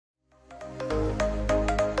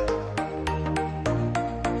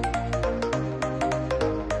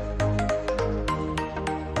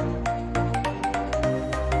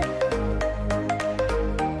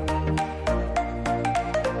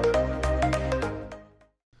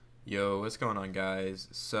what's going on, guys?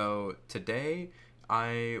 So today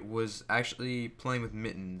I was actually playing with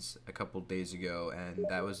Mittens a couple days ago, and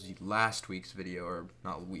that was last week's video, or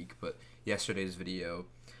not week, but yesterday's video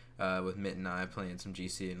with Mitten and I playing some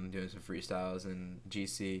GC and doing some freestyles in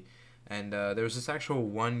GC. And there was this actual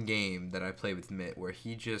one game that I played with Mitt where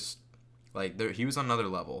he just, he was on another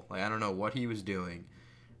level. Like, I don't know what he was doing,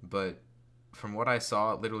 but from what I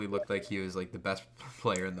saw, it literally looked like he was like the best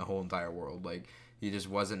player in the whole entire world. Like, he just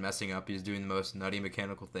wasn't messing up. He was doing the most nutty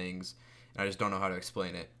mechanical things, and I just don't know how to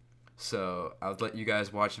explain it. So I'll let you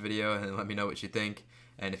guys watch the video and let me know what you think.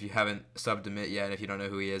 And if you haven't subbed to Mitt yet, and if you don't know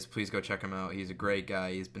who he is, please go check him out. He's a great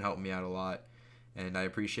guy. He's been helping me out a lot, and I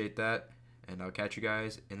appreciate that. And I'll catch you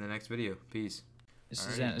guys in the next video. Peace. This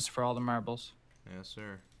is it. It's for all the marbles. Yes,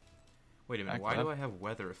 sir. Wait a minute. Why do I have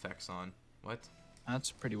weather effects on? What?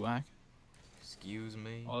 That's pretty whack. Excuse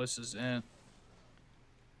me? Oh, this is it.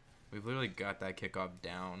 We've literally got that kickoff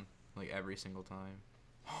down, like, every single time.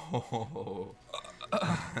 Oh.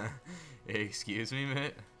 Excuse me,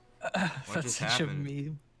 Mitt? What That's just such happened? a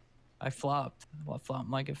meme. I flopped. I flopped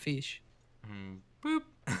like a fish. Boop.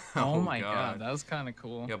 Oh my god, that was kind of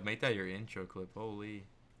cool. Yo, make that your intro clip. Holy.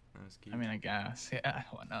 That was cute. I mean, I guess. Yeah,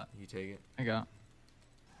 why not? You take it. I got.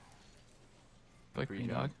 Click Free me,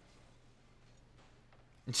 job.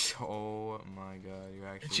 dog. Oh my god, you're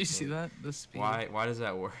actually. Did you see that? The speed. Why does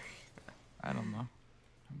that work? I don't know.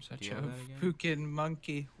 I'm such you a have that again? fucking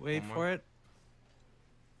monkey. Wait One for more? it.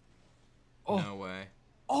 Oh. No way.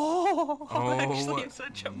 Oh, Oh I'm actually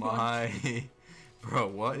such a monkey. my. Bro,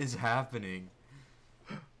 what is happening?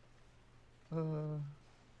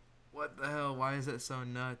 What the hell? Why is that so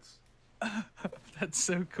nuts? That's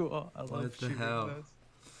so cool. I love What the shooting hell? those.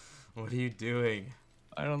 What are you doing?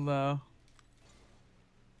 I don't know.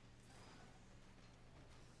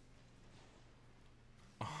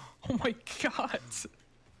 Oh my god.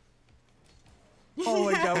 Oh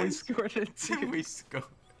my god, we Yes! scored it too. We scored.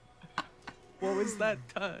 What was that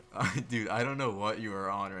touch? Dude, I don't know what you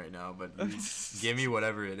are on right now, but give me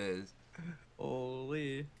whatever it is.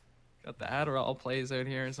 Holy. Got the Adderall plays out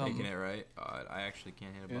here or something. Taking it right. I actually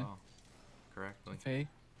can't hit a Yeah. ball correctly. Fake.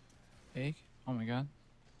 Fake. Oh my god.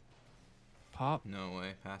 Pop. No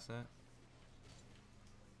way. Pass that.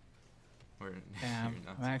 Or, Damn. you're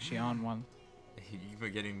nuts. I'm actually on one. You've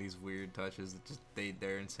been getting these weird touches that just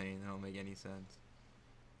they're insane. They don't make any sense.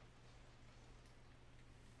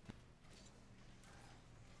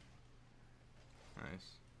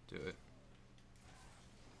 Nice. Do it.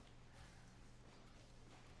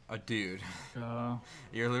 Dude. Go.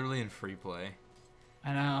 You're literally in free play.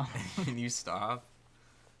 I know. Can you stop?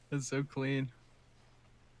 It's so clean.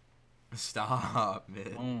 Stop,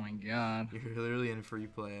 man. Oh my god. You're literally in free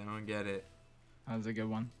play. I don't get it. That was a good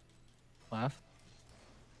one. Left.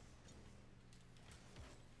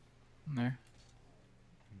 There.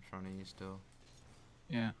 In front of you still.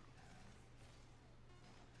 Yeah.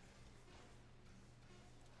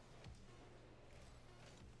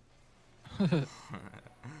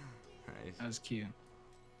 Nice. That was cute.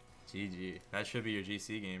 GG. That should be your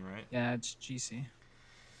GC game, right? Yeah, it's GC.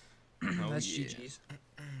 Oh, That's yeah. GG's.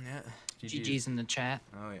 Yeah. GG's in the chat.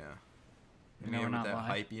 Oh, yeah. You Hit know me we're up not with that live.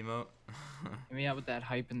 hype emote. Hit me out with that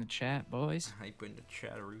hype in the chat, boys. Hype in the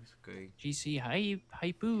chatteroos. Okay. GC hype,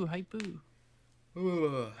 hypoo, hypoo.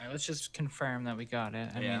 Alright, let's just confirm that we got it.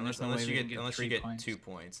 I Yeah, mean, there's no unless way you we get can 3 points. 2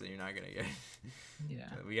 points, then you're not gonna get. Yeah.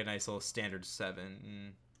 We get a nice little standard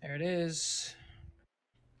 7. There it is.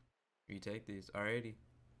 You take these. Alrighty.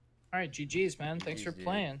 Alright, GG's, man. Thanks for GG's, dude.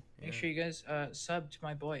 playing. Make Yeah. sure you guys sub to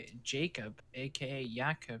my boy Jacob, aka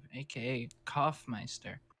Jakob, aka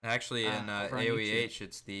Kaufmeister. Actually, in over on AOEAH,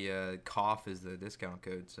 it's the kauf is the discount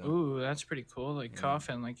code. So. Ooh, that's pretty cool. Like Yeah.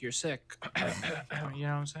 coughing, like you're sick. You know what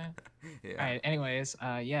I'm saying? Yeah. Alright, anyways,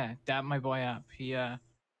 yeah, dab my boy up.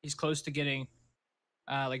 He's close to getting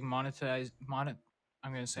like I'm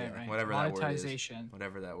gonna say it Yeah, right. whatever that word is. Monetization.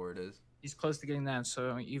 Whatever that word is. He's close to getting that.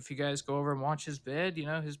 So if you guys go over and watch his vid, you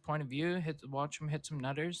know, his point of view, watch him hit some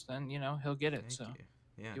nutters, then you know he'll get it. Thank so you.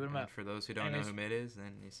 Yeah. give it And up. for those who don't Anyways. know who Mid is,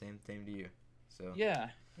 then the same thing to you. So. yeah.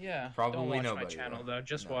 Probably Don't watch nobody my channel will. though.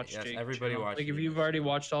 Just No, watch yes, Jake's everybody channel. watch Like if Jake's you've already channel.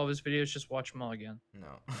 watched all of his videos, just watch them all again. No.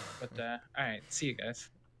 But all right, see you guys.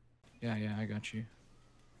 Yeah, I got you.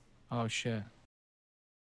 Oh shit.